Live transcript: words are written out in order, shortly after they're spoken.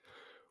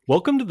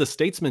Welcome to the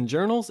Statesman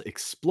Journal's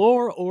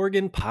Explore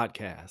Oregon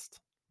podcast.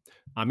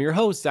 I'm your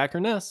host, Zach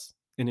Ernest,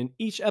 and in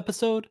each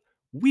episode,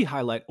 we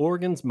highlight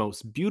Oregon's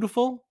most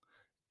beautiful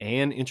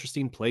and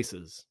interesting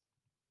places.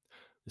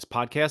 This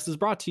podcast is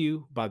brought to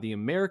you by the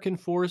American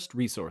Forest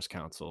Resource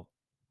Council,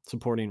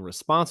 supporting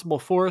responsible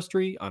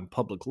forestry on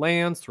public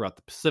lands throughout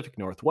the Pacific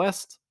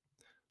Northwest.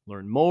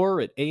 Learn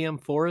more at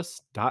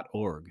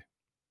amforest.org.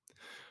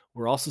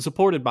 We're also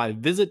supported by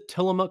Visit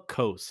Tillamook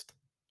Coast,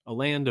 a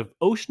land of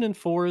ocean and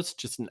forest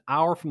just an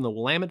hour from the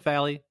Willamette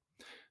Valley,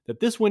 that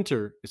this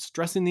winter is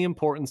stressing the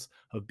importance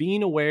of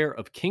being aware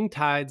of king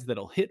tides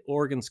that'll hit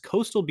Oregon's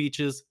coastal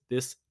beaches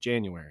this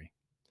January.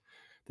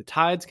 The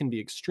tides can be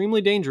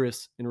extremely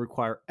dangerous and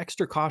require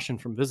extra caution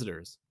from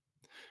visitors.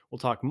 We'll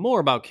talk more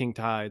about king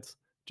tides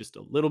just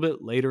a little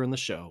bit later in the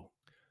show.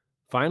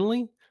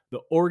 Finally, the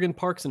Oregon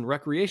Parks and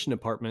Recreation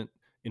Department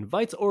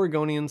invites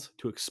Oregonians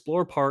to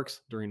explore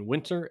parks during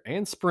winter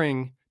and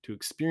spring to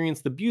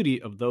experience the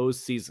beauty of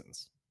those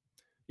seasons.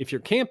 If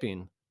you're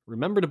camping,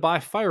 remember to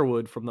buy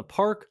firewood from the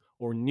park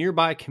or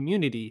nearby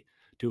community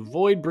to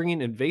avoid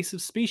bringing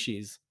invasive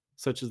species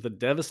such as the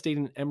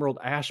devastating emerald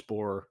ash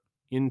borer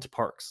into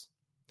parks.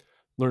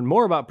 Learn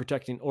more about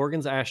protecting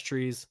Oregon's ash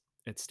trees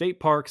at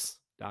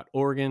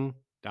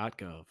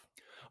stateparks.oregon.gov.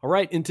 All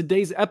right, in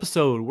today's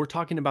episode, we're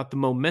talking about the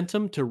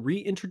momentum to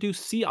reintroduce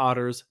sea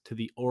otters to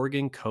the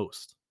Oregon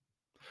coast.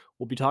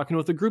 We'll be talking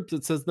with a group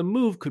that says the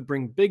move could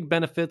bring big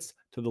benefits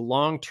to the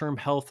long-term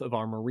health of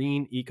our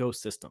marine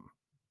ecosystem.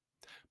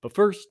 But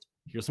first,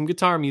 here's some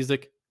guitar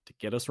music to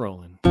get us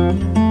rolling.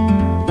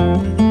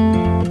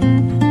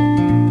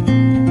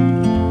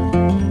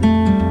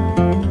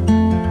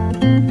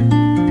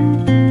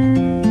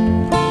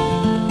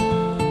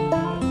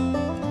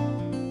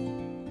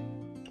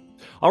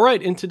 All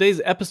right, in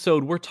today's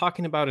episode, we're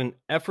talking about an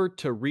effort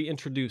to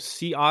reintroduce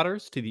sea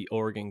otters to the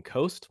Oregon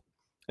coast.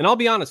 And I'll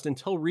be honest,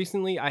 until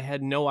recently, I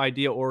had no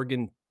idea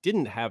Oregon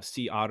didn't have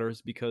sea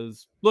otters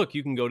because, look,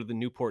 you can go to the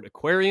Newport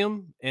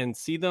Aquarium and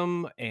see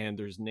them, and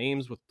there's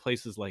names with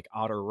places like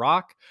Otter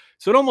Rock.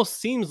 So it almost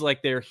seems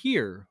like they're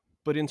here.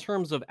 But in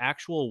terms of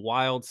actual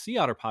wild sea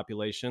otter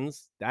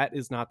populations, that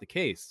is not the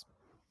case.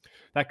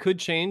 That could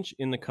change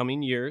in the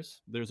coming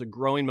years. There's a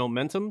growing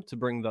momentum to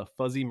bring the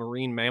fuzzy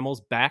marine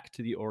mammals back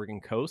to the Oregon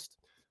coast.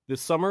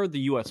 This summer, the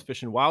U.S.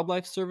 Fish and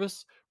Wildlife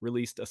Service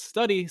released a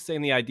study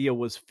saying the idea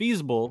was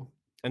feasible.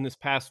 And this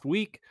past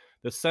week,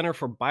 the Center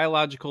for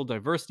Biological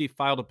Diversity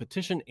filed a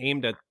petition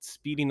aimed at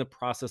speeding the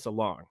process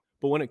along.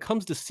 But when it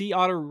comes to sea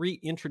otter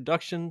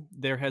reintroduction,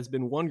 there has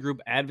been one group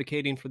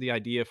advocating for the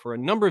idea for a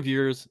number of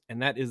years,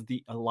 and that is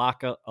the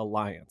Alaka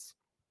Alliance.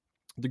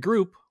 The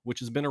group,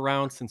 which has been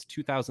around since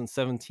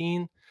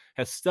 2017,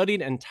 has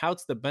studied and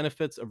touts the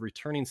benefits of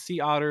returning sea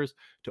otters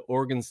to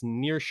Oregon's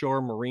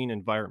nearshore marine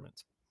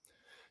environment.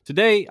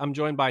 Today, I'm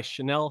joined by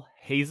Chanel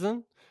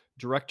Hazen,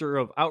 Director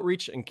of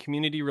Outreach and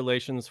Community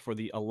Relations for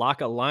the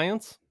Alaka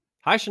Alliance.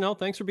 Hi, Chanel.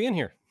 Thanks for being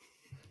here.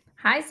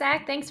 Hi,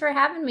 Zach. Thanks for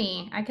having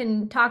me. I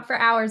can talk for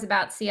hours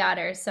about sea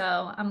otters,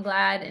 so I'm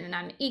glad and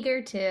I'm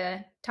eager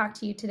to talk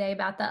to you today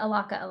about the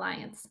Alaka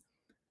Alliance.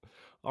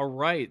 All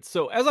right.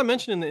 So, as I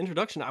mentioned in the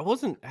introduction, I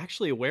wasn't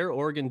actually aware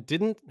Oregon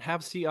didn't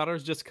have sea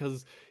otters just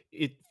because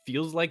it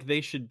feels like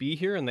they should be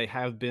here and they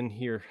have been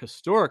here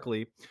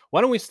historically. Why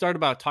don't we start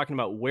about talking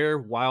about where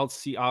wild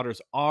sea otters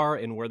are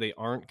and where they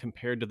aren't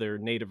compared to their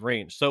native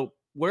range? So,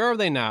 where are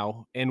they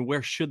now and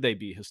where should they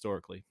be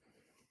historically?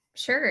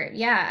 Sure.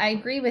 Yeah, I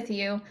agree with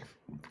you.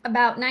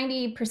 About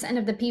 90%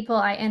 of the people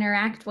I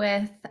interact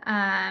with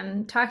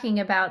talking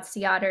about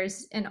sea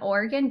otters in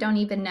Oregon don't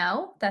even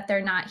know that they're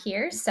not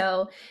here.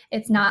 So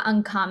it's not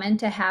uncommon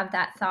to have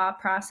that thought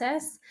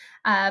process.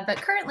 But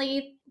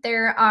currently,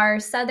 there are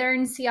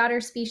southern sea otter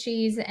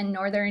species and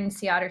northern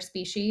sea otter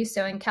species.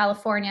 So in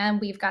California,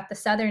 we've got the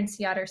southern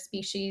sea otter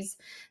species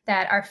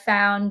that are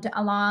found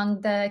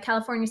along the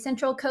California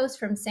Central Coast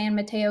from San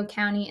Mateo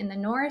County in the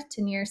north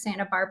to near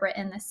Santa Barbara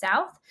in the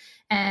south.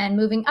 And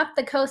moving up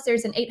the coast,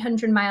 there's an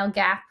 800-mile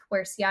gap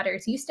where sea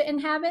otters used to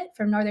inhabit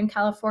from Northern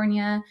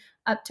California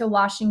up to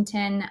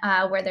Washington,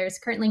 where there's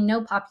currently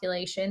no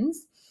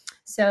populations.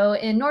 So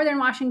in northern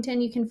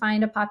Washington, you can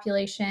find a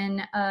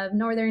population of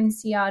northern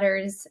sea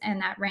otters, and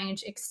that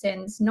range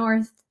extends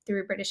north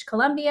through British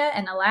Columbia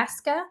and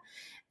Alaska.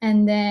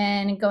 And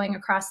then going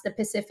across the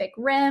Pacific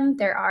Rim,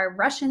 there are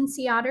Russian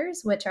sea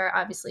otters, which are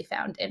obviously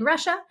found in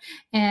Russia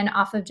and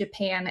off of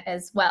Japan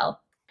as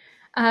well.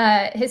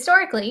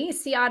 Historically,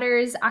 sea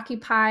otters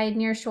occupied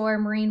nearshore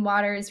marine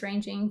waters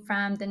ranging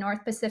from the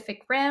North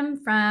Pacific Rim,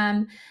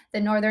 from the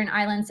northern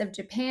islands of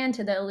Japan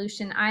to the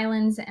Aleutian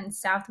Islands, and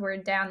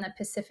southward down the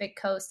Pacific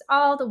coast,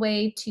 all the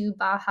way to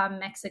Baja,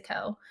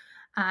 Mexico.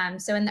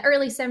 So in the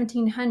early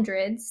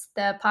 1700s,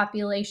 the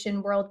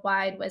population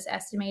worldwide was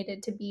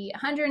estimated to be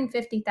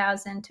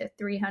 150,000 to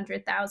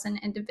 300,000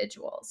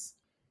 individuals.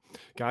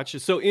 Gotcha.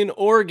 So in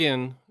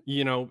Oregon,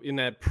 in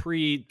that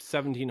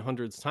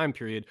pre-1700s time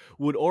period,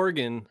 would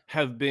Oregon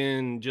have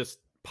been just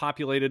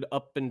populated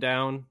up and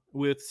down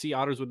with sea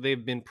otters? Would they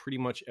have been pretty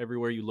much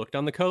everywhere you looked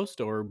on the coast,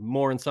 or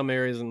more in some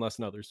areas and less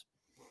in others?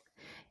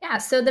 Yeah, Yeah,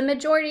 so the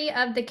majority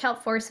of the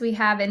kelp forests we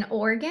have in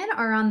Oregon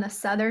are on the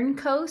southern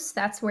coast.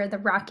 That's where the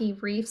rocky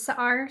reefs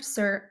are.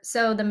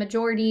 So the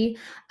majority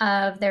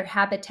of their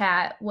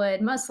habitat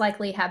would most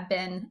likely have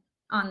been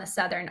on the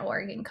southern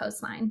Oregon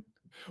coastline.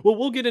 Well,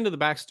 we'll get into the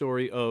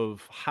backstory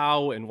of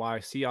how and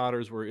why sea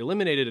otters were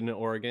eliminated in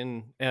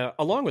Oregon,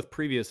 along with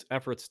previous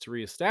efforts to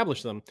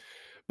reestablish them.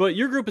 But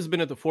your group has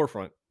been at the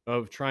forefront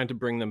of trying to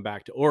bring them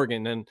back to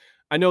Oregon. And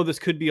I know this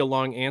could be a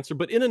long answer,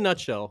 but in a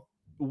nutshell,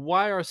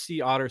 why are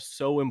sea otters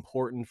so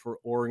important for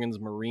Oregon's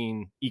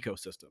marine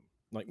ecosystem?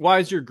 Like, why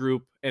is your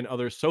group and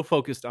others so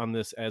focused on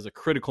this as a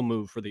critical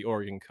move for the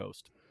Oregon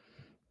coast?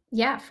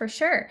 Yeah, for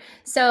sure.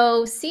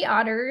 So, sea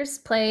otters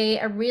play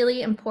a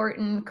really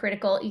important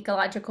critical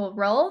ecological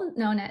role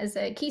known as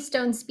a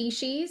keystone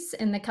species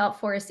in the kelp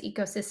forest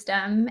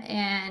ecosystem.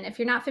 And if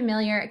you're not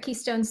familiar, a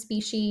keystone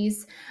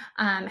species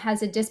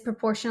has a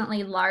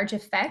disproportionately large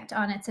effect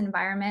on its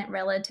environment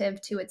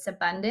relative to its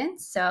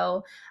abundance.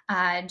 So,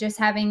 just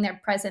having the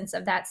presence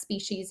of that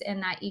species in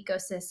that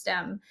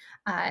ecosystem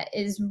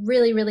is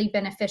really, really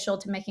beneficial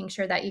to making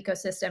sure that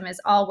ecosystem is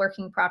all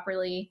working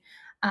properly.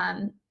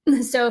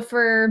 So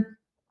for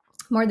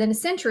more than a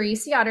century,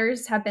 sea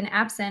otters have been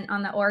absent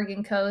on the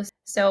Oregon coast.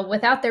 So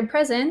without their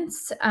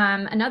presence,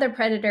 another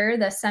predator,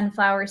 the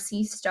sunflower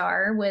sea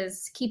star,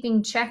 was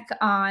keeping check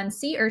on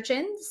sea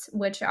urchins,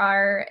 which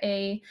are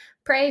a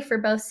prey for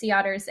both sea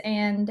otters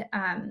and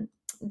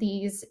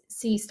these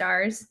sea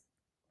stars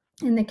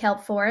in the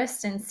kelp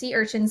forest, and sea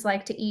urchins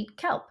like to eat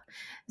kelp.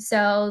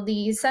 So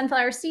the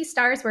sunflower sea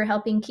stars were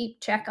helping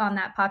keep check on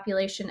that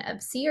population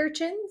of sea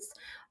urchins.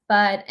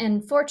 But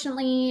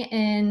unfortunately,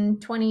 in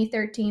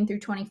 2013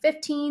 through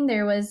 2015,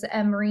 there was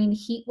a marine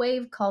heat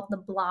wave called the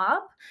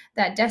blob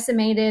that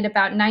decimated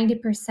about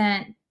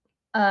 90%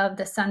 of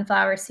the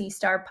sunflower sea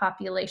star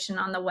population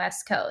on the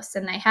West Coast,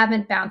 and they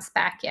haven't bounced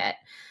back yet.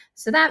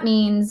 So that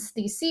means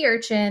these sea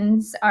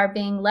urchins are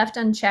being left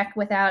unchecked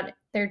without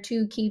their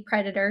two key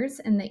predators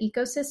in the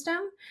ecosystem.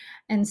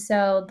 And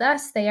so,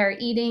 thus, they are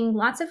eating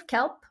lots of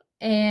kelp,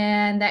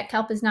 and that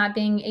kelp is not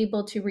being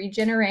able to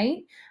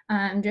regenerate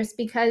just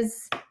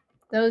because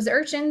those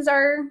urchins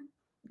are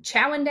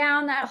chowing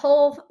down that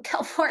whole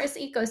kelp forest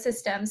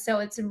ecosystem. So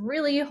it's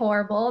really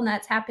horrible, and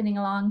that's happening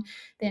along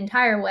the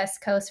entire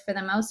West Coast for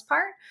the most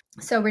part.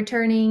 So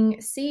returning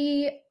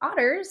sea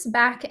otters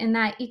back in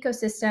that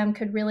ecosystem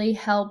could really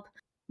help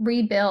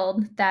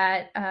rebuild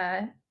that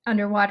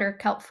underwater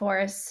kelp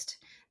forest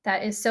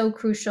that is so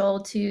crucial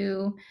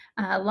to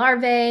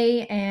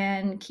larvae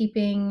and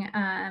keeping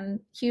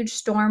huge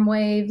storm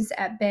waves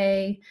at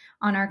bay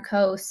on our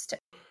coast.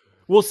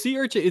 Well, sea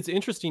urchin, it's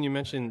interesting you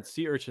mentioned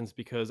sea urchins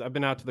because I've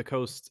been out to the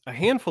coast a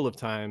handful of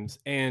times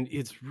and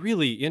it's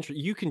really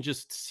interesting. You can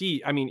just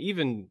see, I mean,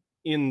 even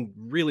in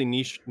really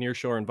niche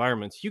nearshore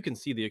environments, you can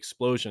see the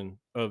explosion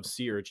of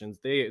sea urchins.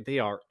 They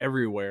are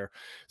everywhere.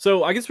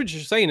 So I guess what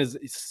you're saying is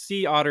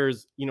sea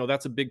otters,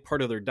 that's a big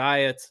part of their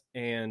diet.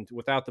 And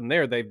without them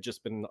there, they've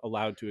just been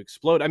allowed to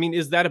explode. I mean,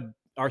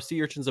 are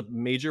sea urchins a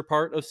major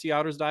part of sea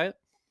otters' diet?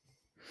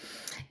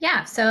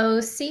 Yeah,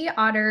 so sea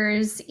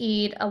otters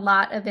eat a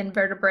lot of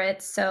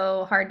invertebrates,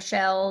 so hard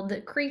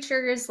shelled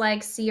creatures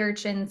like sea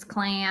urchins,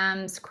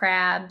 clams,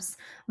 crabs,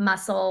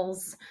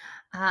 mussels.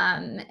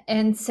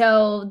 And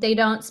so they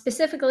don't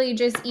specifically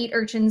just eat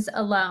urchins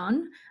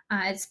alone.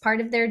 It's part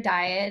of their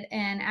diet.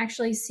 And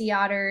actually, sea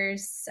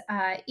otters,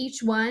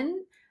 each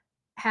one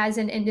has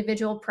an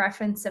individual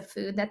preference of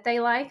food that they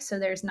like. So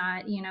there's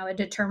not, a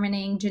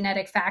determining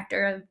genetic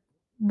factor of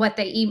what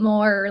they eat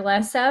more or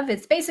less of.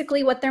 It's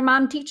basically what their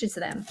mom teaches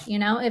them.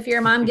 If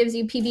your mom gives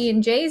you PB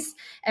and J's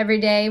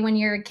every day when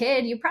you're a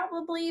kid, you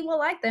probably will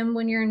like them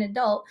when you're an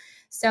adult.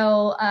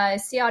 So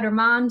sea otter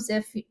moms,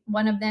 if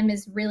one of them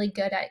is really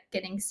good at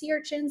getting sea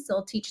urchins,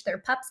 they'll teach their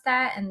pups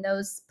that, and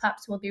those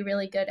pups will be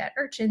really good at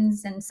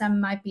urchins, and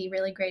some might be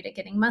really great at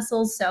getting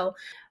mussels. So,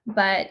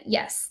 but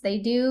yes, they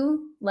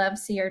do love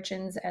sea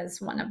urchins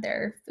as one of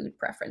their food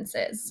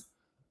preferences.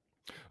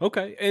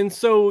 Okay. And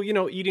so,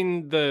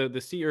 eating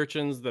the sea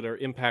urchins that are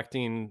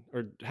impacting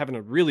or having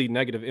a really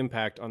negative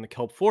impact on the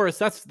kelp forest,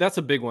 that's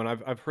a big one.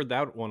 I've heard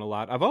that one a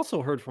lot. I've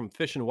also heard from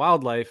Fish and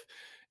Wildlife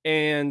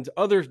and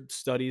other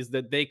studies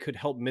that they could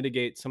help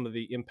mitigate some of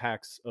the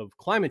impacts of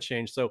climate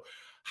change. So,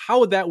 how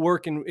would that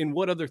work and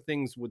what other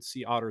things would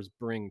sea otters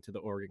bring to the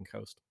Oregon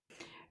coast?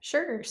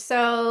 Sure.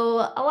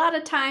 So, a lot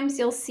of times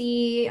you'll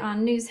see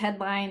on news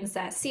headlines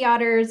that sea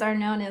otters are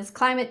known as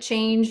climate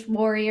change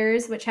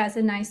warriors, which has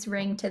a nice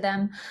ring to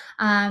them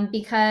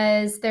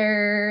because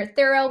they're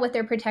thorough with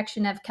their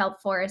protection of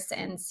kelp forests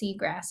and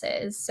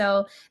seagrasses.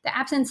 So, the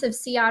absence of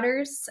sea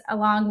otters,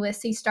 along with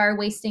sea star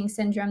wasting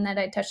syndrome that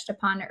I touched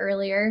upon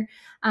earlier,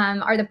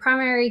 are the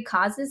primary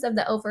causes of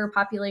the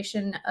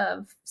overpopulation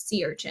of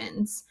sea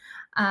urchins.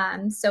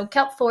 So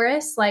kelp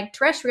forests, like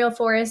terrestrial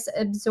forests,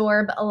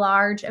 absorb a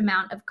large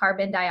amount of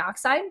carbon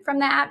dioxide from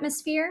the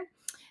atmosphere.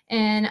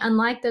 And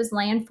unlike those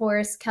land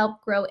forests,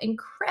 kelp grow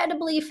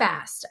incredibly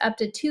fast, up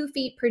to 2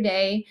 feet per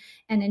day,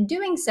 and in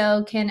doing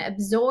so can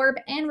absorb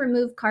and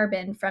remove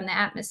carbon from the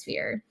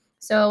atmosphere.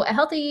 So, a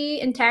healthy,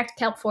 intact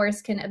kelp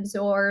forest can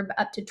absorb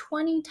up to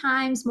 20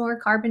 times more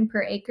carbon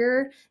per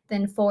acre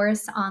than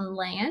forests on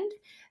land.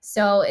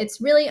 So, it's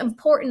really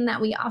important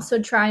that we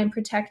also try and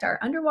protect our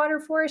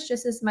underwater forests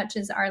just as much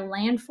as our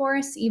land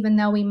forests, even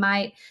though we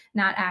might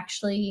not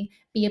actually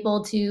be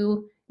able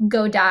to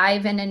go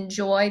dive and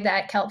enjoy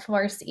that kelp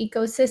forest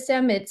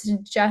ecosystem. It's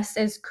just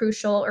as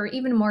crucial, or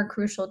even more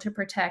crucial, to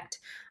protect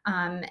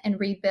and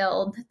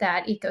rebuild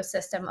that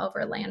ecosystem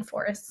over land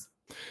forests.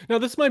 Now,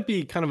 this might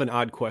be kind of an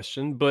odd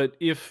question, but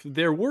if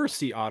there were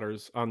sea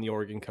otters on the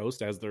Oregon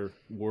coast, as there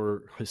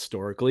were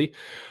historically,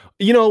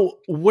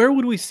 where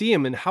would we see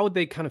them and how would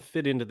they kind of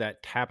fit into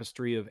that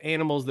tapestry of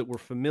animals that we're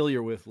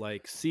familiar with,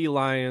 like sea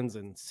lions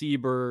and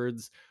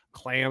seabirds,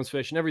 clams,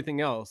 fish, and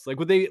everything else? Like,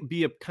 would they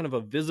be a kind of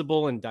a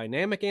visible and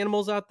dynamic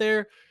animals out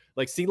there,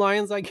 like sea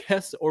lions, I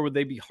guess, or would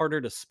they be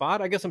harder to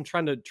spot? I guess I'm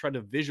trying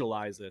to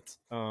visualize it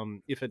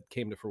if it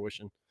came to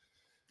fruition.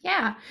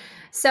 Yeah.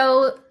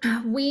 So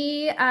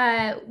we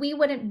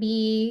wouldn't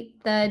be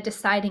the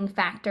deciding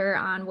factor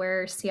on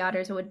where sea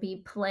otters would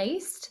be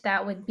placed.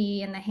 That would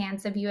be in the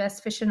hands of U.S.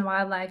 Fish and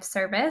Wildlife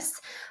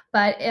Service.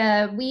 But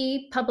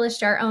we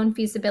published our own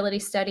feasibility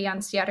study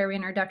on sea otter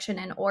reintroduction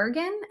in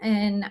Oregon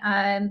in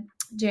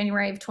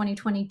January of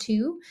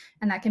 2022,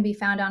 and that can be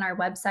found on our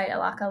website at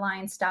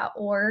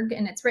alacaalliance.org.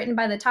 And it's written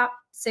by the top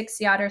 6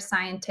 sea otter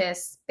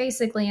scientists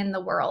basically in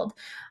the world.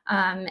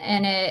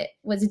 And it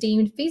was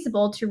deemed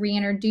feasible to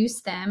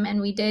reintroduce them. And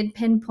we did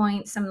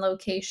pinpoint some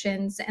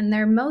locations, and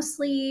they're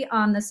mostly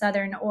on the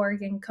southern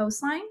Oregon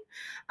coastline,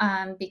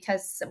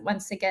 because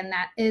once again,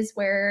 that is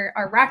where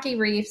our rocky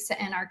reefs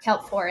and our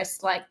kelp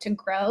forests like to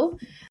grow.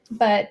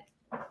 But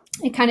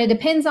it kind of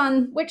depends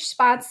on which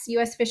spots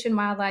U.S. Fish and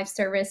Wildlife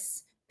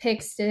Service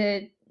picks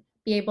to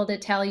be able to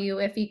tell you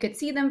if you could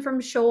see them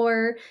from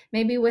shore,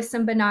 maybe with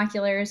some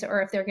binoculars,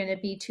 or if they're going to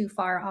be too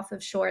far off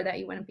of shore that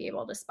you wouldn't be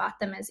able to spot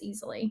them as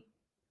easily.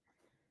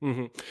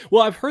 hmm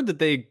Well, I've heard that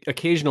they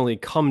occasionally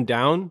come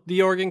down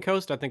the Oregon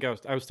coast.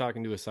 I was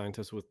talking to a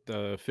scientist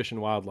with Fish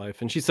and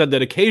Wildlife, and she said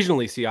that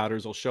occasionally sea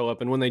otters will show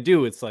up, and when they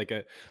do, it's like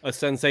a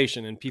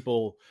sensation, and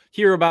people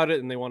hear about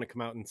it and they want to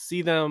come out and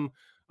see them.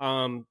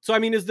 So, I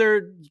mean,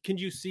 can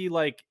you see,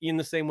 like, in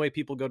the same way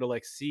people go to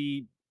like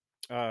sea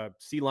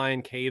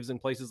lion caves and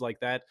places like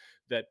that,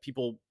 that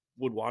people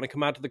would want to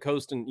come out to the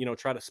coast and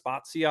try to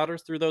spot sea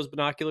otters through those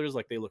binoculars,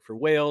 like they look for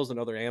whales and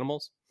other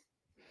animals?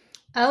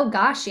 Oh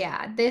gosh,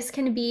 yeah. This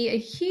can be a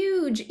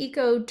huge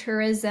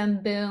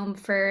ecotourism boom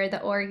for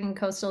the Oregon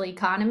coastal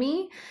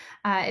economy.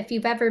 If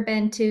you've ever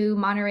been to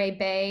Monterey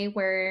Bay,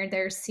 where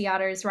there's sea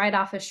otters right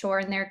off of shore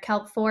in their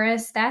kelp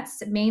forest,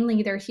 that's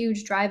mainly their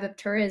huge drive of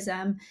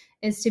tourism,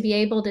 is to be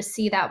able to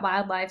see that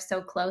wildlife so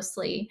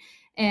closely.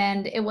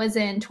 And it was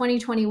in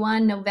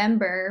 2021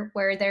 November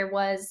where there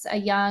was a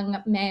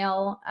young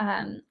male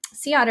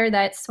sea otter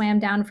that swam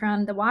down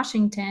from the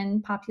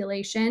Washington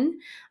population.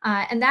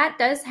 And that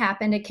does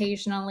happen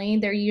occasionally.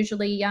 They're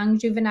usually young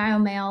juvenile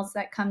males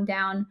that come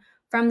down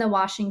from the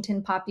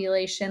Washington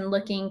population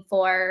looking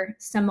for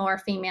some more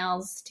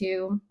females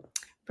to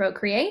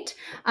procreate.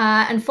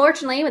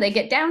 Unfortunately, when they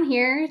get down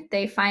here,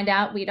 they find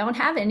out we don't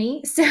have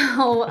any.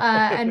 So,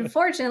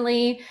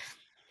 unfortunately,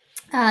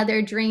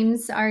 their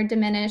dreams are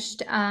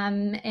diminished.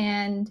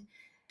 And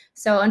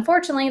so,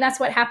 unfortunately, that's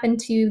what happened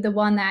to the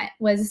one that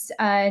was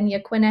in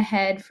Yaquina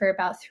Head for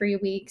about 3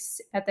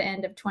 weeks at the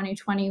end of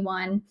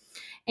 2021.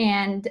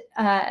 And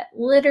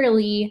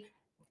literally,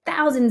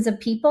 thousands of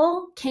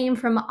people came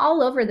from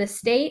all over the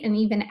state and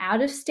even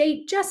out of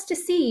state just to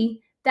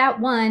see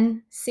that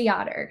one sea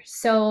otter.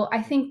 So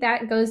I think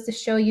that goes to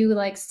show you,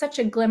 like, such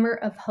a glimmer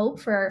of hope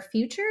for our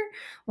future.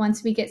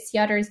 Once we get sea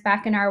otters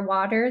back in our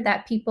water,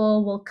 that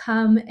people will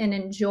come and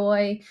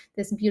enjoy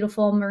this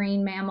beautiful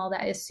marine mammal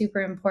that is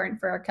super important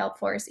for our kelp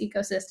forest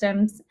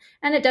ecosystems.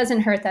 And it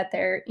doesn't hurt that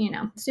they're,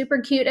 super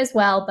cute as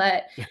well,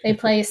 but they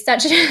play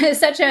such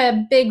such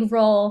a big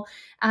role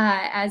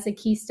as a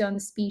keystone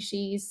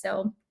species.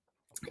 So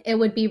it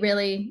would be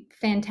really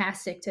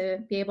fantastic to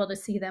be able to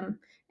see them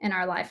in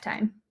our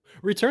lifetime.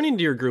 Returning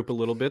to your group a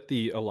little bit,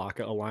 the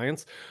Alaka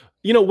Alliance,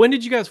 when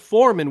did you guys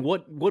form, and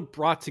what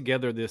brought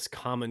together this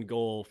common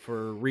goal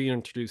for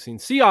reintroducing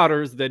sea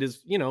otters that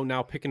is,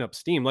 now picking up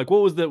steam? Like,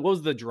 what was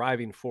the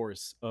driving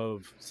force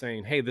of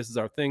saying, "Hey, this is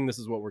our thing. This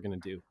is what we're going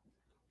to do"?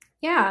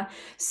 Yeah.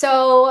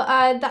 So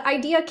the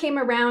idea came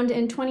around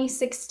in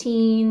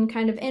 2016,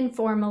 kind of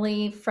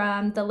informally,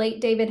 from the late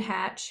David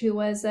Hatch, who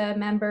was a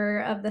member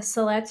of the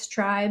Siletz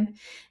tribe.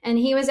 And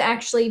he was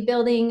actually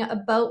building a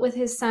boat with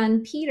his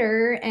son,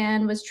 Peter,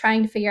 and was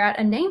trying to figure out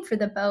a name for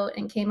the boat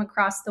and came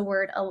across the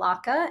word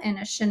Alaka in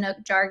a Chinook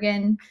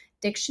jargon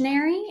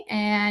dictionary.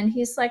 And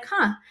he's like,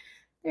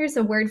 there's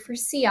a word for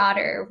sea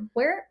otter.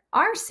 Where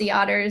are sea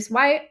otters?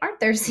 Why aren't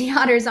there sea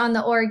otters on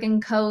the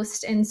Oregon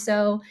coast? And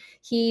so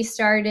he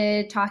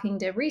started talking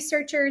to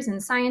researchers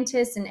and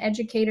scientists and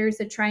educators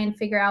to try and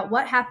figure out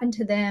what happened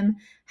to them.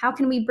 How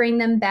can we bring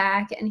them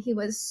back? And he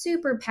was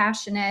super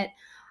passionate.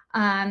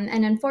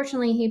 And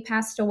unfortunately, he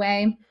passed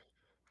away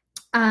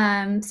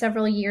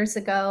several years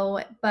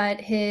ago.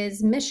 But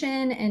his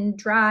mission and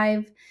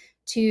drive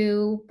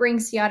to bring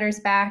sea otters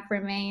back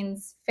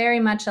remains very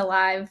much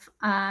alive.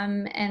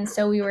 And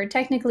so we were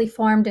technically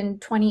formed in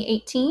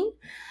 2018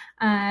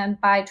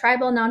 by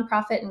tribal,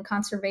 nonprofit, and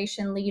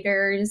conservation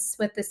leaders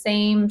with the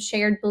same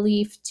shared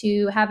belief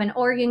to have an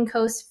Oregon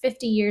coast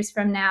 50 years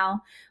from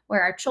now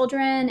where our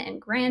children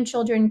and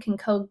grandchildren can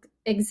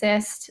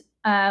coexist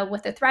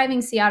with a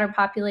thriving sea otter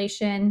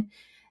population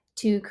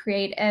to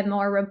create a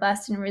more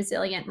robust and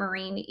resilient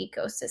marine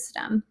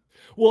ecosystem.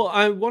 Well,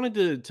 I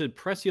wanted to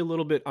press you a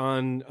little bit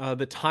on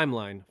the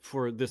timeline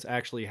for this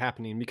actually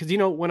happening because,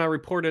 when I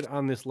reported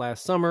on this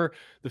last summer,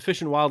 the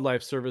Fish and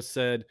Wildlife Service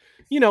said,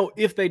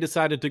 if they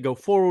decided to go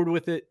forward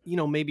with it,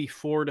 maybe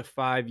 4 to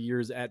 5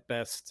 years at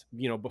best,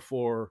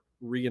 before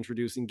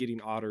reintroducing getting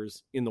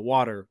otters in the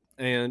water.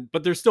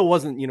 But there still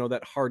wasn't,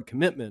 that hard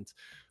commitment.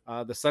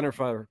 The Center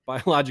for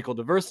Biological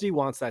Diversity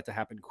wants that to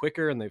happen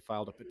quicker, and they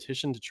filed a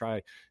petition to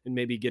try and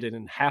maybe get it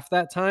in half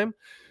that time.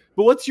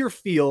 But what's your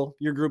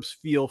group's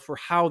feel for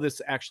how this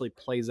actually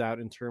plays out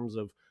in terms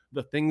of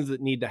the things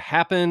that need to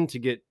happen to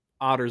get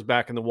otters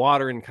back in the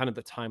water and kind of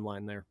the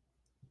timeline there?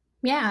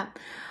 Yeah,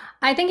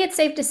 I think it's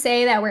safe to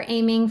say that we're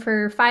aiming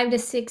for 5 to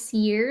 6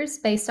 years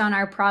based on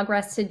our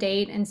progress to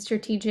date and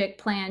strategic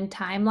plan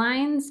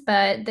timelines.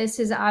 But this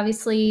is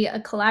obviously a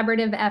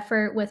collaborative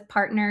effort with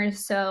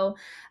partners. So,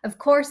 of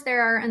course,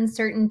 there are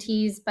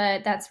uncertainties,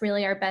 but that's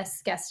really our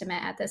best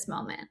guesstimate at this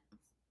moment.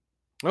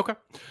 Okay.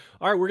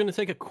 All right, we're going to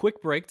take a quick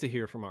break to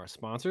hear from our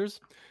sponsors.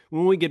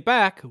 When we get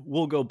back,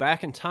 we'll go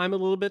back in time a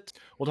little bit.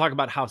 We'll talk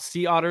about how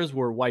sea otters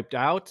were wiped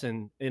out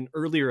and an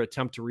earlier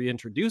attempt to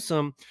reintroduce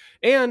them,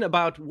 and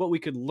about what we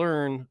could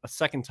learn a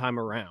second time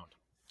around.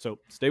 So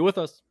stay with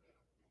us.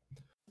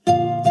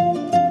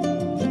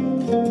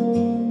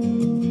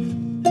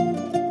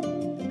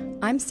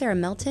 I'm Sarah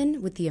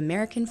Melton with the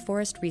American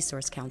Forest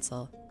Resource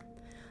Council.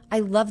 I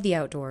love the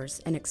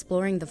outdoors and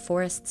exploring the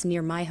forests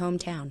near my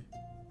hometown.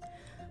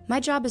 My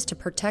job is to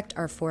protect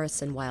our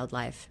forests and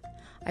wildlife.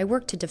 I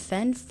work to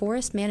defend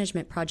forest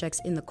management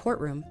projects in the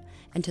courtroom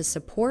and to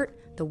support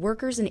the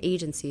workers and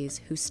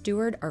agencies who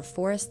steward our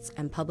forests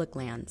and public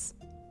lands.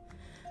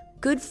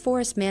 Good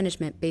forest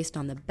management based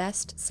on the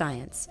best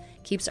science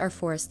keeps our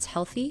forests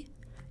healthy,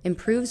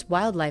 improves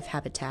wildlife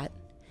habitat,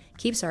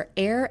 keeps our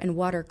air and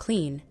water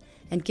clean,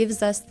 and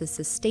gives us the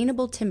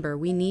sustainable timber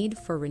we need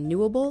for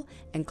renewable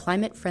and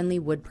climate-friendly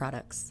wood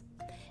products.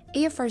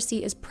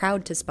 AFRC is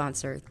proud to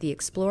sponsor the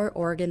Explore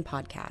Oregon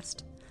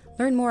podcast.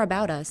 Learn more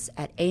about us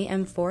at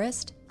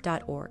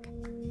amforest.org.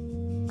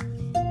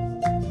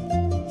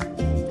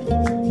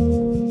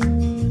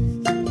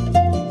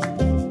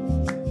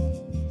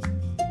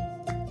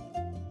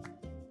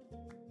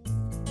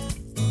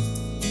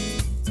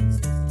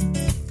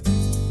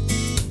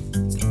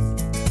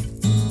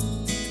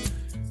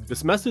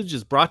 This message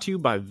is brought to you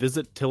by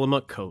Visit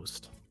Tillamook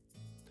Coast.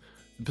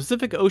 The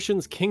Pacific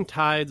Ocean's king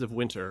tides of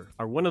winter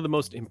are one of the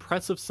most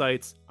impressive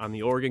sights on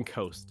the Oregon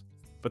coast,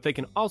 but they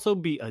can also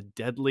be a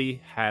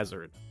deadly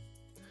hazard.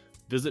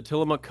 Visit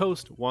Tillamook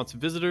Coast wants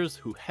visitors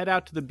who head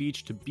out to the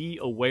beach to be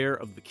aware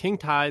of the king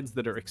tides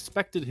that are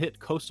expected to hit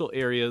coastal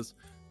areas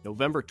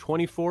November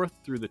 24th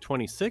through the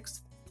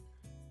 26th,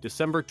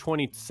 December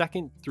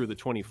 22nd through the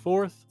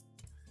 24th,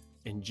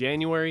 and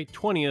January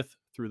 20th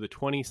through the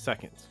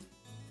 22nd.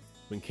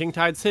 When king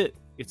tides hit,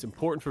 it's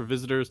important for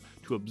visitors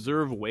to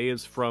observe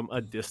waves from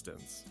a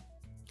distance.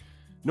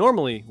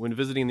 Normally, when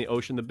visiting the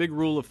ocean, the big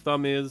rule of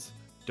thumb is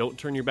don't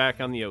turn your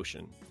back on the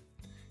ocean.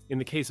 In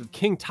the case of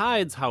king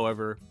tides,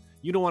 however,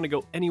 you don't want to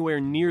go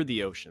anywhere near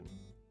the ocean.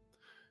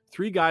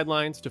 3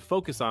 guidelines to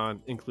focus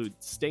on include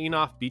staying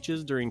off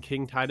beaches during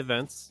king tide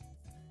events,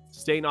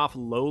 staying off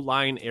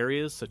low-lying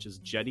areas such as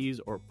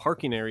jetties or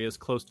parking areas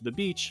close to the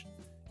beach,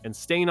 and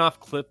staying off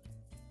cliffs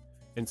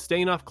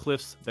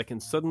that can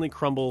suddenly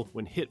crumble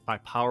when hit by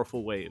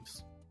powerful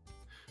waves.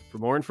 For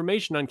more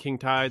information on king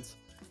tides,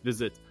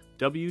 visit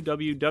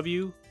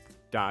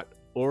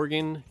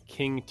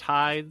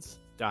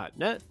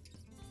www.oregonkingtides.net.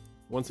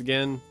 Once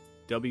again,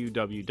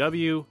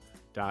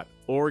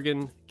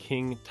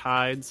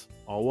 www.oregonkingtides,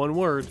 all one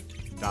word,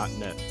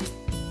 .net.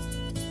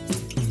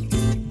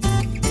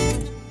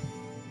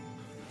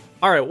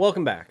 All right,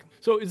 welcome back.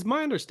 So it's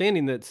my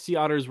understanding that sea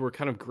otters were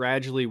kind of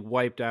gradually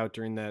wiped out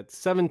during that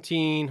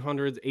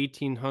 1700s,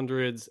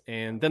 1800s,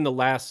 and then the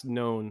last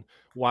known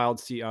wild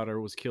sea otter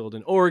was killed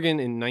in Oregon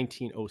in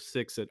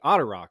 1906 at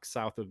Otter Rock,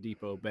 south of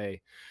Depot Bay.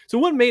 So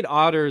what made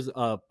otters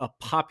a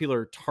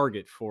popular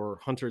target for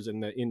hunters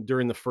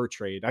during the fur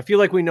trade? I feel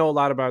like we know a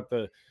lot about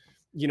the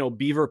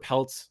beaver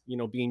pelts,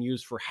 being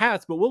used for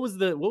hats, but what was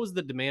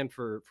the demand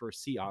for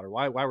sea otter?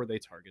 Why were they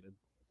targeted?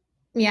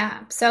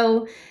 Yeah,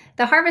 so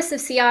the harvest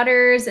of sea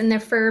otters and their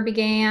fur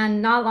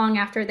began not long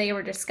after they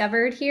were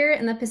discovered here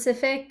in the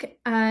Pacific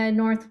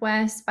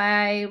Northwest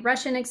by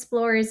Russian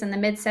explorers in the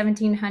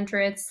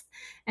mid-1700s.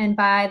 And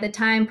by the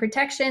time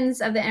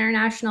protections of the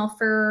International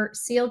Fur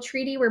Seal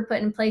Treaty were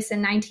put in place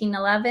in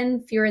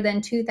 1911, fewer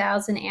than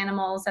 2,000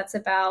 animals, that's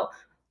about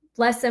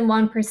less than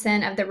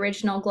 1% of the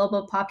original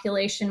global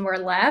population, were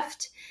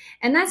left.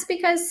 And that's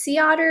because sea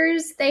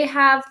otters, they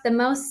have the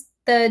most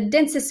the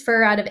densest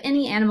fur out of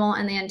any animal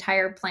on the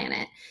entire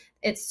planet.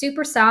 It's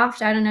super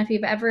soft. I don't know if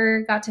you've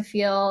ever got to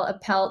feel a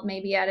pelt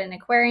maybe at an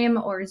aquarium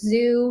or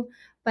zoo,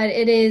 but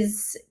it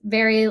is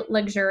very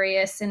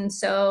luxurious. And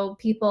so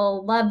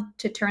people love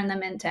to turn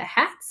them into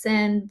hats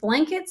and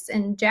blankets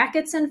and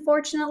jackets,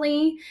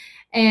 unfortunately.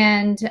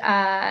 And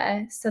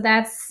so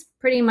that's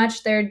pretty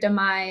much their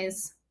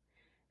demise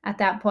at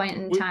that point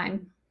in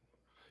time.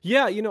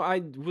 Yeah,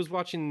 I was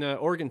watching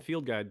Oregon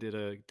Field Guide did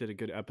a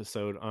good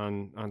episode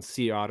on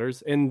sea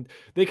otters, and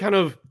they kind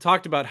of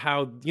talked about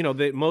how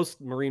that most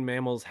marine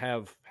mammals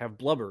have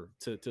blubber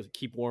to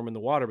keep warm in the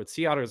water, but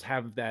sea otters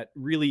have that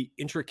really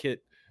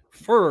intricate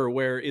fur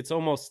where it's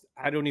almost,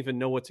 I don't even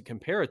know what to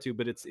compare it to,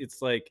 but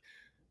it's like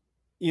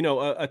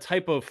a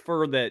type of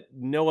fur that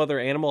no other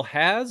animal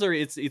has, or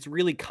it's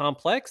really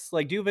complex.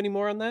 Like, do you have any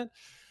more on that?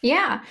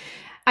 Yeah,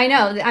 I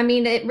know. I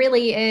mean, it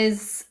really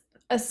is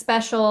a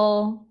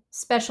special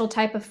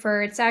type of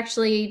fur. It's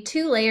actually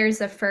two layers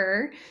of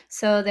fur.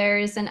 So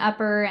there's an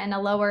upper and a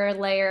lower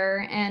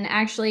layer, and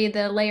actually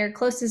the layer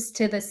closest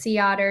to the sea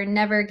otter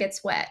never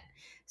gets wet.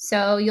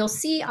 So you'll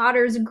see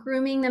otters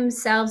grooming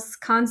themselves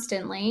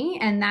constantly,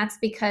 and that's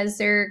because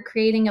they're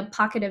creating a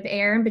pocket of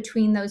air in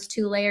between those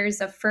two layers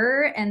of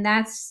fur, and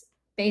that's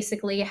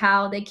basically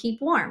how they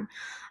keep warm.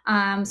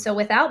 So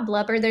without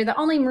blubber, they're the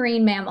only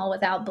marine mammal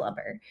without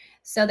blubber.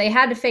 So they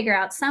had to figure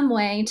out some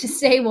way to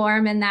stay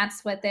warm, and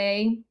that's what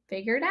they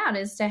figured out,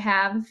 is to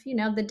have,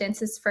 the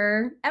densest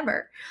fur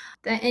ever.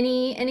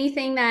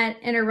 Anything that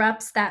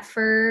interrupts that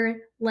fur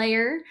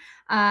layer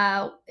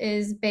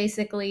is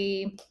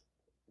basically,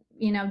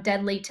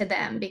 deadly to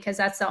them, because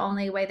that's the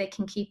only way they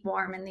can keep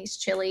warm in these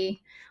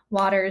chilly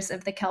waters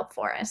of the kelp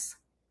forests.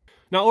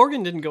 Now,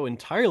 Oregon didn't go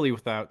entirely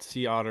without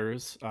sea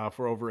otters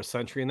for over a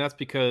century, and that's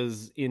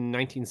because in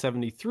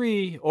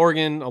 1973,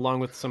 Oregon, along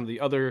with some of the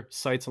other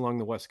sites along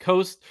the West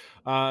Coast,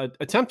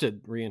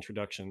 attempted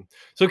reintroduction.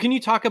 So, can you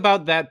talk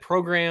about that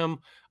program,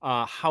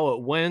 how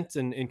it went,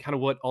 and kind of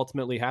what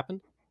ultimately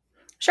happened?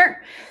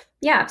 Sure.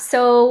 Yeah.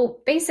 So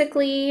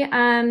basically,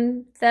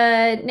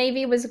 the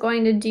Navy was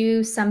going to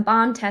do some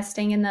bomb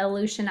testing in the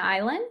Aleutian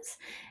Islands,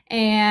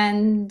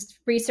 and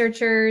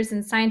researchers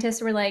and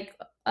scientists were like,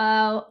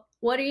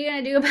 what are you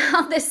going to do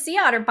about this sea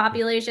otter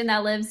population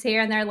that lives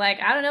here? And they're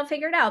like, I don't know,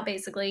 figure it out,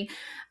 basically.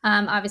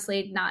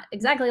 Obviously, not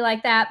exactly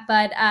like that,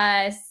 but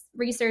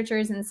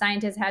researchers and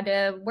scientists had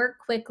to work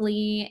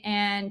quickly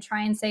and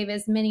try and save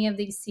as many of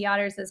these sea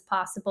otters as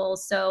possible.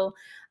 So,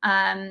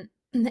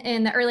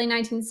 in the early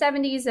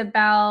 1970s,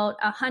 about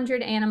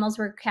 100 animals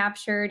were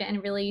captured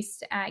and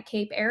released at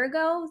Cape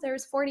Arago.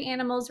 There's 40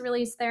 animals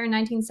released there in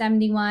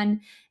 1971,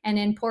 and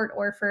in Port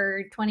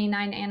Orford,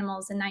 29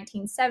 animals in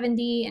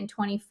 1970 and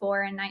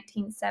 24 in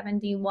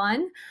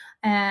 1971.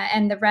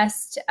 And the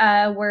rest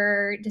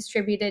were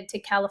distributed to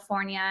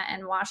California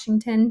and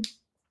Washington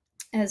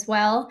as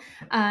well.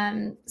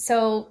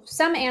 So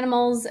some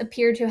animals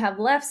appear to have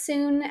left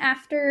soon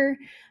after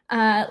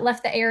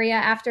left the area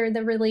after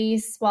the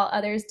release, while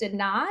others did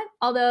not.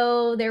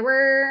 Although there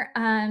were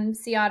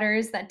sea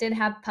otters that did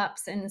have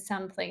pups in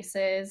some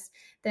places.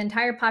 The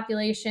entire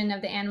population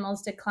of the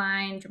animals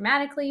declined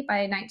dramatically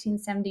by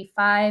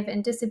 1975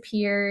 and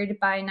disappeared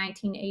by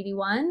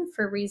 1981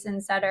 for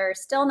reasons that are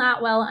still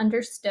not well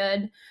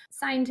understood.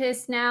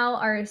 Scientists now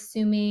are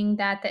assuming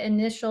that the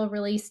initial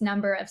release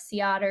number of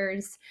sea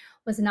otters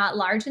was not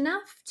large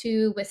enough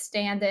to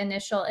withstand the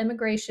initial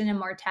immigration and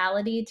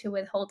mortality to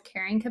withhold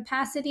carrying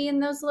capacity in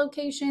those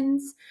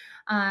locations.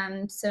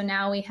 So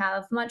now we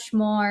have much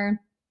more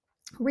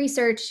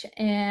research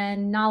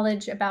and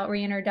knowledge about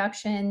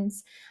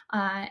reintroductions.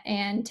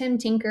 And Tim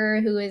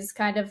Tinker, who is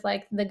kind of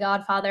like the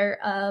godfather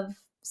of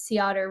sea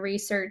otter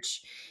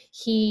research,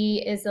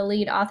 he is the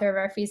lead author of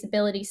our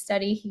feasibility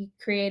study. He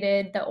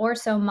created the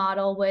ORSO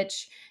model,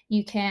 which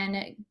you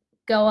can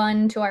go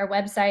onto our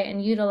website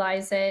and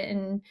utilize it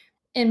and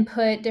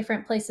input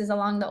different places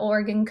along the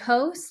Oregon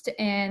coast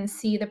and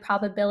see the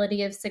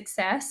probability of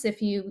success.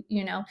 If you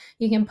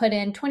can put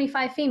in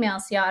 25 female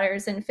sea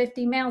otters and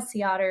 50 male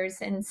sea otters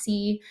and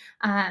see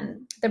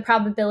the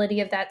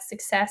probability of that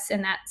success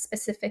in that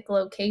specific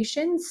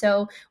location.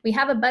 So we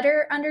have a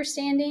better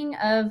understanding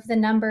of the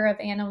number of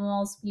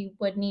animals you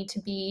would need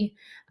to be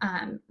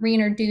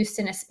reintroduced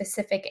in a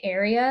specific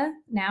area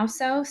now.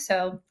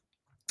 So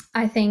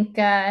I think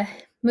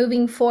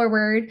moving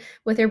forward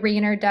with a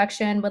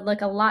reintroduction would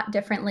look a lot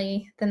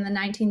differently than the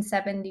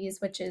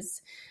 1970s, which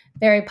is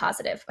very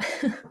positive.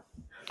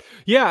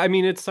 Yeah, I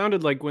mean, it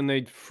sounded like when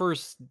they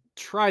first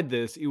tried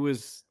this, it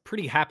was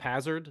pretty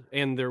haphazard,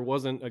 and there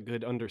wasn't a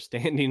good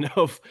understanding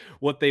of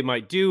what they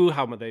might do,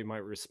 how they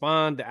might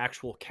respond. The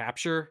actual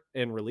capture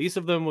and release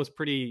of them was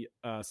pretty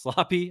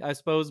sloppy, I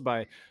suppose,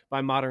 by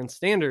modern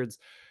standards.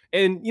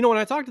 And when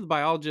I talked to the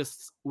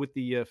biologists with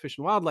the Fish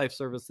and Wildlife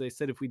Service, they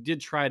said if we did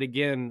try it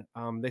again,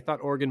 they thought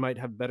Oregon might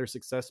have better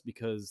success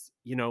because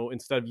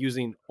instead of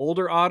using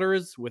older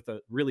otters with a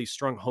really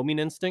strong homing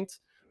instinct,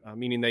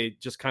 meaning they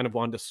just kind of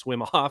wanted to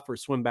swim off or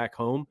swim back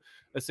home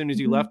as soon as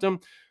you Mhm. left them.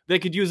 They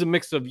could use a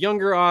mix of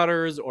younger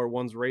otters or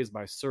ones raised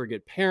by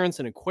surrogate parents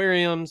in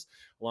aquariums,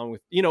 along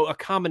with, a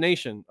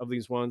combination of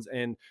these ones.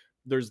 And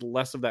there's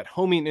less of that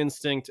homing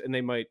instinct, and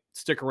they might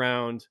stick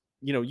around,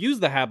 use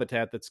the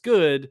habitat that's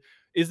good.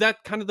 Is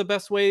that kind of the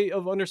best way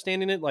of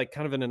understanding it? Like,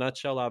 kind of in a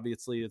nutshell,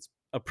 obviously, it's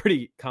a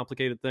pretty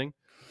complicated thing.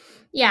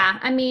 Yeah,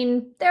 I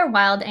mean, they're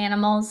wild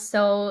animals,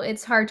 so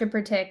it's hard to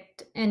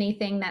predict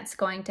anything that's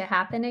going to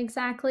happen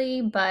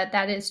exactly, but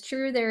that is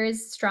true. There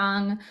is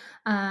strong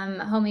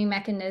homing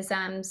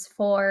mechanisms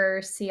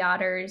for sea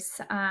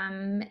otters.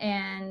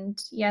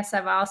 And yes,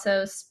 I've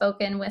also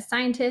spoken with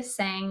scientists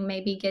saying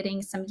maybe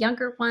getting some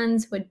younger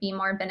ones would be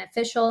more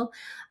beneficial,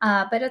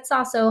 but it's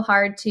also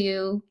hard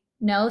to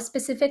know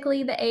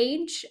specifically the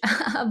age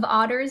of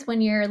otters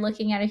when you're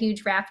looking at a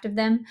huge raft of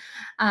them,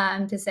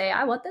 to say,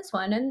 I want this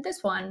one and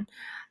this one.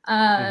 Hmm.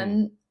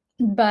 Um,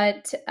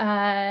 but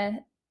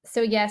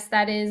so yes,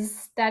 that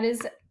is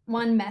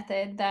one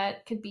method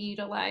that could be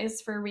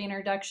utilized for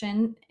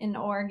reintroduction in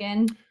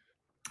Oregon.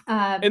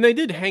 Uh, And they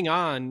did hang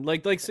on,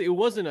 so it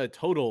wasn't a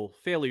total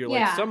failure.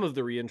 Like, yeah, some of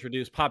the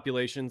reintroduced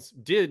populations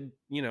did,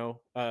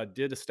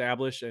 did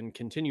establish and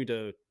continue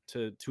to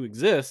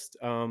exist.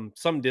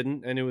 Some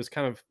didn't, and it was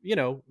kind of,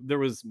 there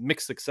was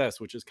mixed success,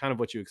 which is kind of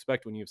what you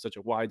expect when you have such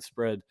a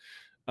widespread,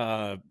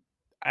 uh,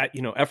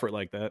 effort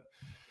like that.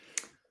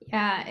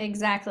 yeah,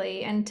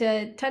 exactly. And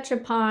to touch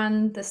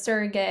upon the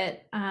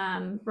surrogate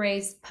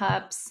raised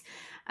pups,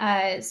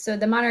 so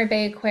the Monterey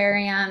Bay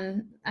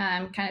Aquarium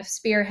kind of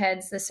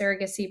spearheads the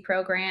surrogacy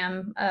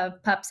program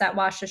of pups that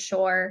wash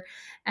ashore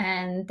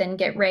and then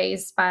get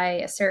raised by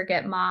a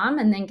surrogate mom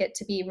and then get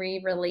to be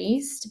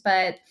re-released.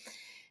 But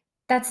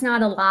that's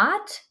not a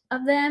lot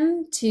of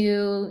them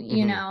to,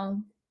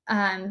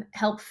 Hmm.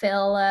 help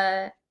fill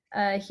a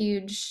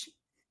huge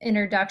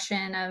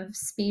introduction of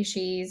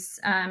species,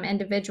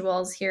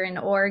 individuals here in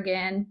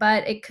Oregon,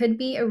 but it could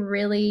be a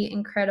really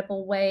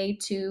incredible way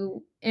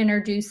to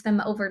introduce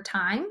them over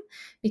time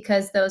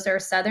because those are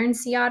southern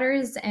sea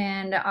otters,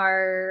 and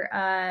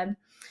our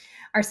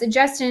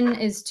suggestion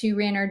is to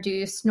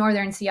reintroduce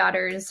northern sea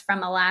otters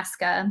from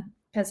Alaska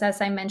because,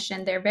 as I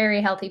mentioned, they're a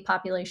very healthy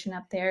population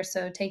up there.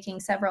 So taking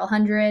several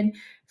hundred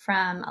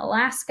from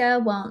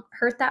Alaska won't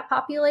hurt that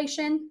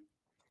population.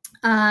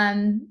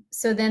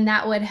 So then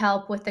that would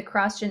help with the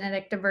cross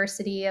genetic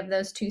diversity of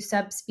those two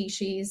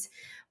subspecies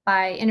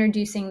by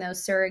introducing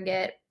those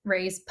surrogate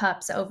raised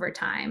pups over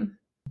time.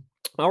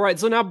 All right.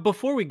 So now,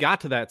 before we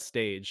got to that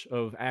stage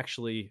of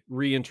actually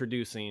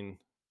reintroducing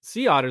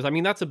sea otters, I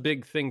mean, that's a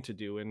big thing to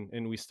do.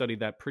 And we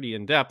studied that pretty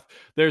in depth.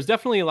 There's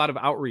definitely a lot of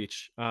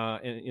outreach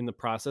in the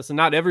process. And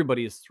not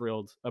everybody is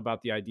thrilled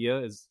about the idea,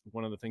 is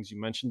one of the things you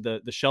mentioned.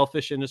 The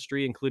shellfish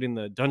industry, including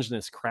the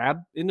Dungeness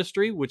crab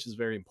industry, which is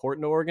very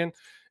important to Oregon,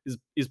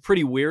 is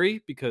pretty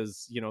weary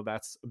because,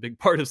 that's a big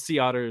part of sea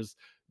otters'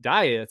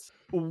 diets.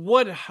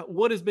 What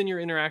has been your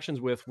interactions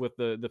with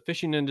the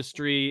fishing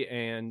industry,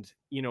 and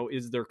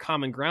is there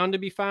common ground to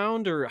be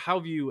found, or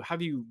how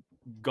have you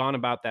gone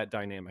about that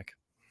dynamic?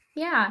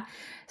 Yeah.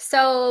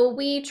 So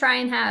we try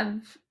and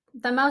have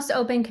the most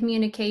open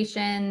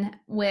communication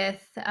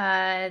with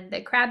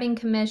the Crabbing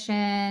Commission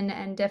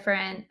and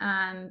different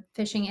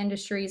fishing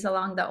industries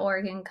along the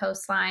Oregon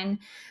coastline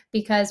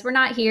because we're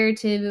not here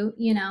to,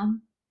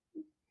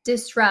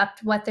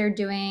 disrupt what they're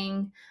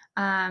doing.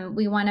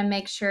 We want to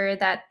make sure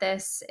that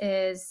this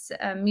is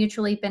a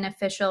mutually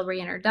beneficial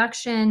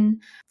reintroduction.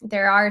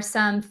 There are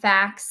some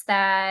facts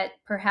that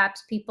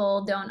perhaps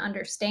people don't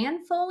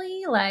understand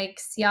fully, like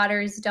sea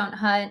otters don't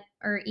hunt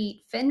or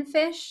eat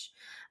finfish.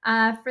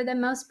 For the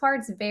most part,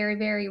 it's very,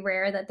 very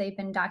rare that they've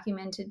been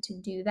documented to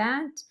do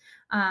that.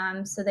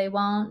 So they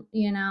won't,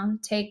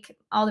 take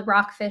all the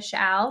rockfish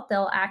out.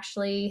 They'll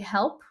actually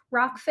help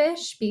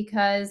rockfish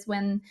because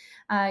when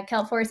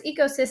kelp forest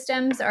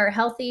ecosystems are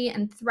healthy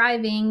and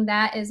thriving,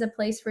 that is a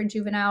place for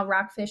juvenile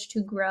rockfish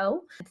to grow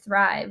and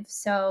thrive.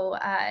 So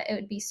it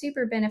would be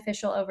super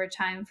beneficial over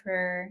time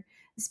for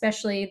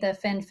especially the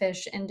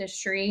finfish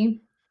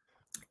industry.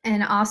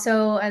 And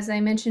also, as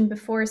I mentioned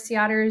before, sea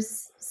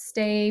otters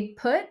stay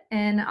put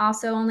and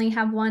also only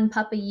have one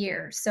pup a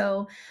year.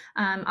 So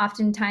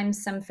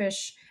oftentimes some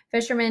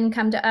fishermen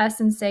come to us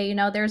and say,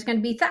 there's going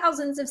to be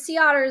thousands of sea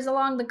otters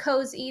along the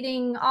coast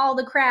eating all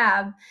the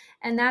crab.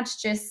 And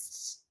that's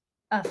just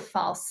a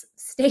false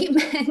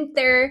statement.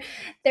 They're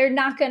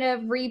not going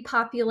to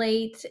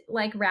repopulate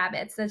like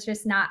rabbits. That's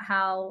just not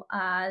how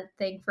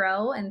they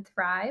grow and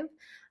thrive.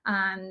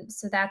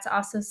 So that's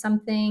also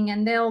something,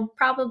 and they'll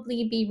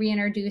probably be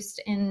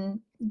reintroduced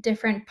in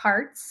different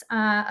parts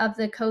of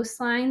the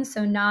coastline.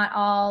 So not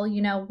all,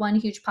 one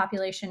huge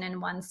population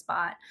in one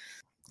spot.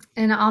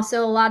 And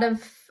also a lot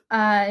of,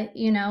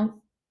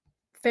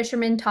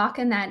 fishermen talk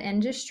in that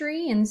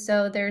industry. And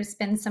so there's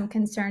been some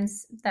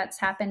concerns that's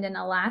happened in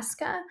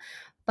Alaska,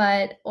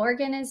 but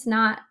Oregon is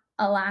not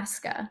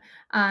Alaska.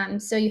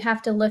 So you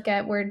have to look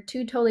at, we're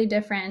two totally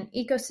different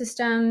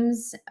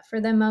ecosystems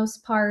for the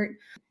most part.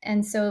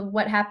 And so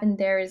what happened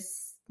there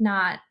is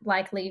not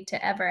likely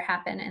to ever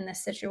happen in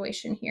this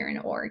situation here in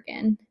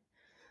Oregon.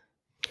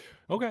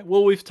 Okay.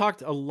 Well, we've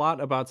talked a lot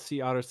about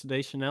sea otters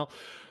today, Chanel.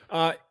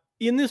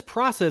 In this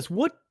process,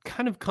 what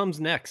kind of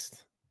comes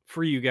next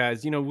for you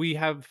guys? We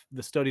have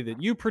the study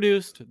that you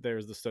produced.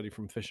 There's the study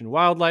from Fish and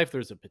Wildlife.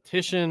 There's a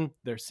petition.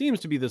 There seems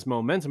to be this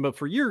momentum. But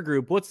for your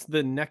group, what's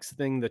the next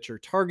thing that you're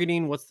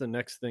targeting? What's the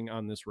next thing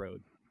on this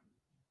road?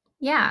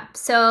 Yeah,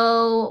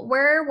 so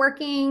we're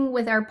working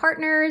with our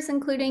partners,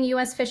 including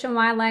U.S. Fish and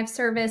Wildlife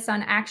Service,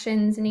 on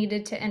actions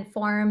needed to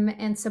inform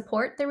and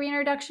support the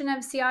reintroduction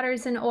of sea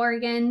otters in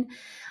Oregon.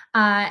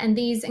 And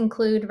these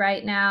include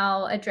right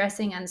now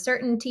addressing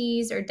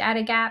uncertainties or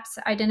data gaps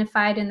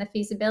identified in the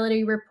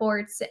feasibility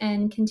reports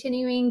and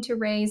continuing to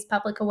raise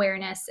public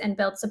awareness and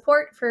build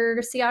support for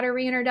sea otter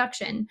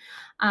reintroduction.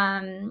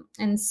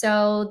 And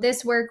so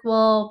this work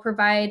will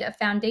provide a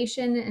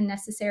foundation and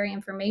necessary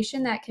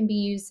information that can be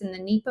used in the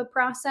NEPA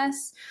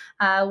process,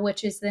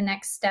 which is the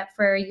next step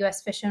for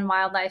U.S. Fish and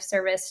Wildlife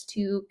Service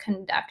to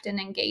conduct and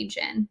engage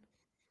in.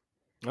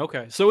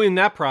 Okay. So in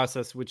that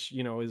process, which,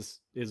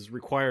 is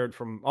required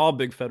from all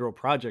big federal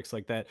projects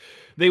like that,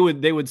 they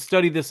would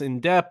study this in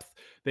depth.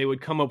 They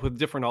would come up with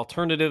different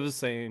alternatives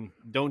saying,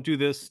 don't do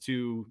this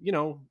to,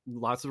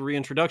 lots of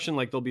reintroduction,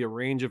 like there'll be a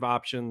range of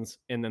options,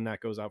 and then that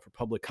goes out for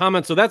public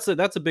comment. So that's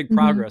a big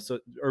progress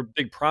or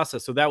big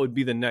process. So that would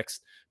be the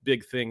next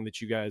big thing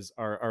that you guys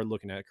are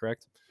looking at,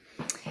 correct?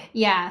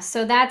 Yeah,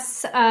 so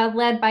that's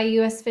led by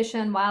U.S. Fish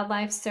and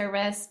Wildlife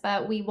Service,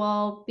 but we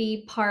will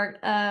be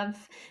part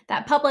of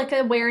that public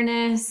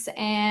awareness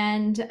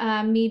and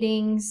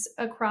meetings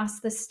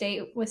across the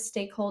state with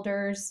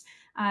stakeholders.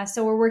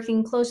 So we're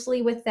working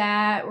closely with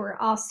that. We're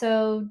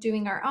also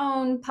doing our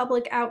own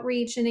public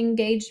outreach and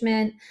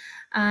engagement.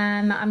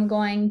 I'm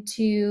going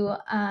to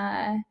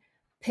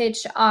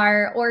pitch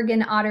our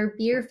Oregon Otter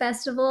Beer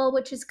Festival,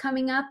 which is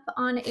coming up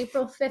on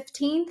April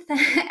 15th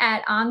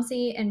at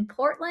OMSI in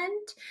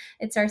Portland.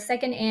 It's our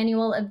second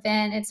annual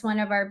event. It's one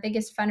of our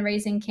biggest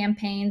fundraising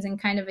campaigns and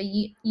kind of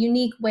a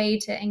unique way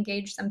to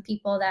engage some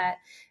people that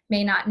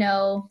may not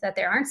know that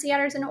there aren't sea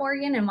otters in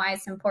Oregon and why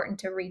it's important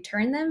to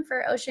return them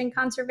for ocean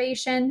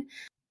conservation.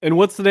 And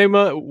what's the name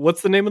of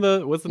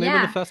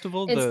the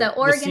festival? It's the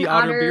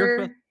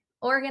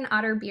Oregon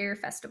Otter Beer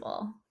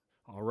Festival.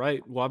 All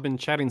right. Well, I've been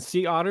chatting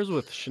sea otters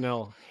with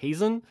Chanel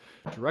Hazen,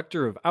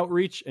 Director of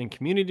Outreach and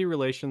Community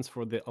Relations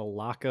for the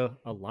Alaka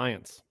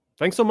Alliance.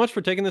 Thanks so much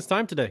for taking this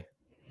time today.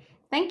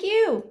 Thank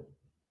you.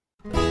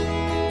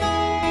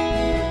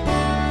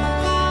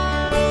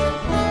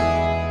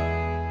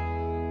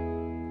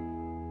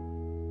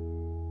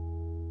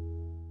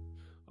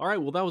 All right,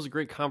 well, that was a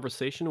great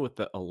conversation with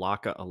the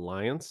Alaka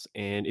Alliance.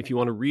 And if you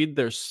want to read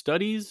their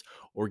studies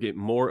or get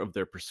more of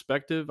their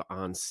perspective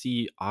on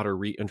sea otter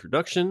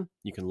reintroduction,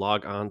 you can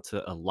log on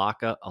to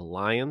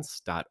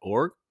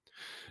alakaalliance.org.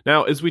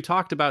 Now, as we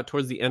talked about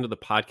towards the end of the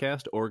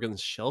podcast,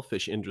 Oregon's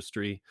shellfish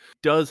industry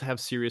does have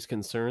serious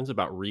concerns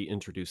about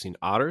reintroducing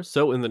otters.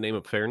 So in the name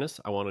of fairness,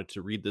 I wanted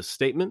to read this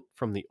statement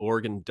from the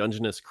Oregon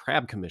Dungeness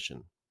Crab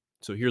Commission.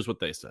 So here's what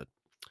they said.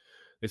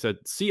 They said,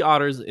 sea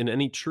otters in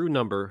any true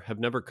number have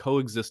never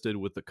coexisted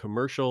with the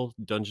commercial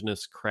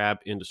Dungeness crab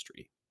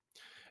industry.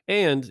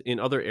 And in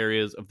other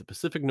areas of the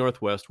Pacific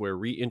Northwest where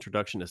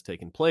reintroduction has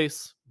taken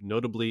place,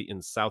 notably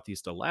in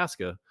Southeast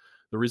Alaska,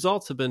 the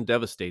results have been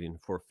devastating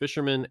for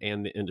fishermen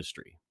and the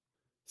industry.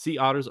 Sea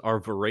otters are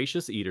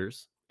voracious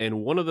eaters,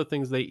 and one of the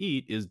things they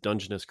eat is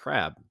Dungeness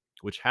crab,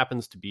 which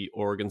happens to be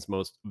Oregon's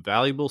most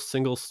valuable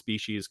single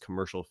species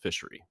commercial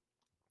fishery.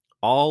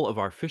 All of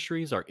our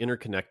fisheries are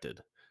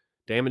interconnected.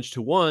 Damage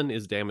to one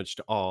is damage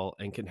to all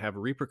and can have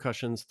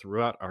repercussions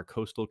throughout our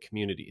coastal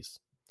communities.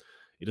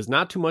 It is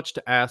not too much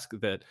to ask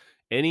that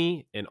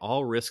any and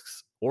all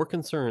risks or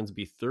concerns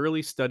be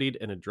thoroughly studied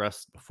and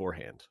addressed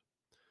beforehand.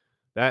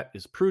 That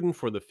is prudent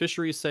for the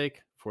fishery's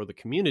sake, for the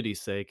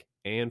community's sake,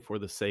 and for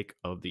the sake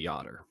of the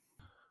otter.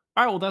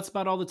 All right, well, that's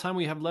about all the time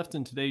we have left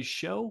in today's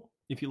show.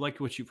 If you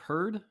liked what you've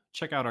heard,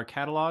 check out our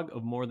catalog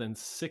of more than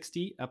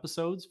 60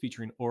 episodes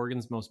featuring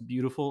Oregon's most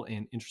beautiful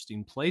and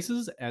interesting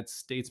places at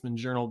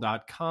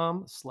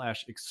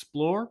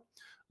statesmanjournal.com/explore,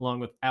 along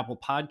with Apple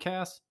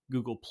Podcasts,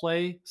 Google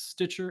Play,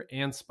 Stitcher,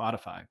 and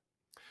Spotify.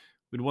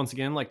 We'd once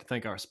again like to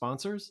thank our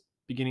sponsors,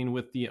 beginning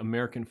with the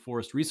American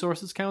Forest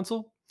Resources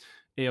Council.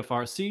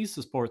 AFRC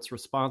supports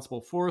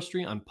responsible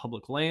forestry on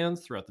public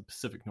lands throughout the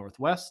Pacific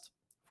Northwest.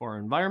 For our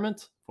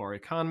environment, for our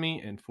economy,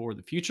 and for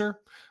the future.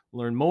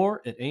 Learn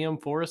more at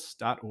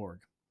amforests.org.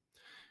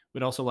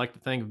 We'd also like to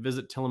thank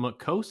Visit Tillamook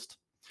Coast.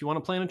 If you want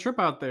to plan a trip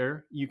out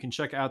there, you can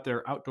check out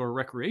their outdoor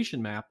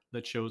recreation map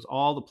that shows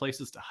all the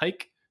places to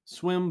hike,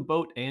 swim,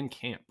 boat, and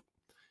camp.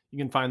 You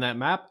can find that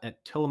map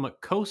at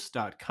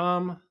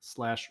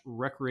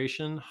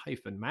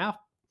tillamookcoast.com/recreation-map.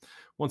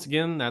 Once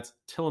again, that's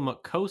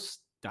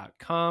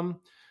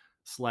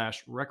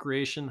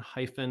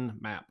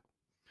tillamookcoast.com/recreation-map.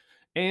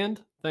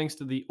 And thanks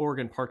to the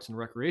Oregon Parks and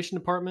Recreation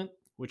Department,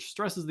 which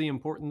stresses the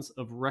importance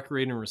of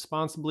recreating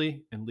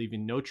responsibly and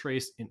leaving no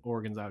trace in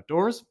Oregon's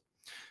outdoors.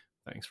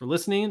 Thanks for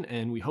listening,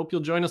 and we hope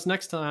you'll join us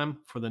next time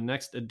for the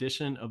next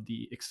edition of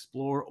the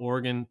Explore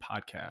Oregon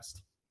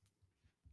podcast.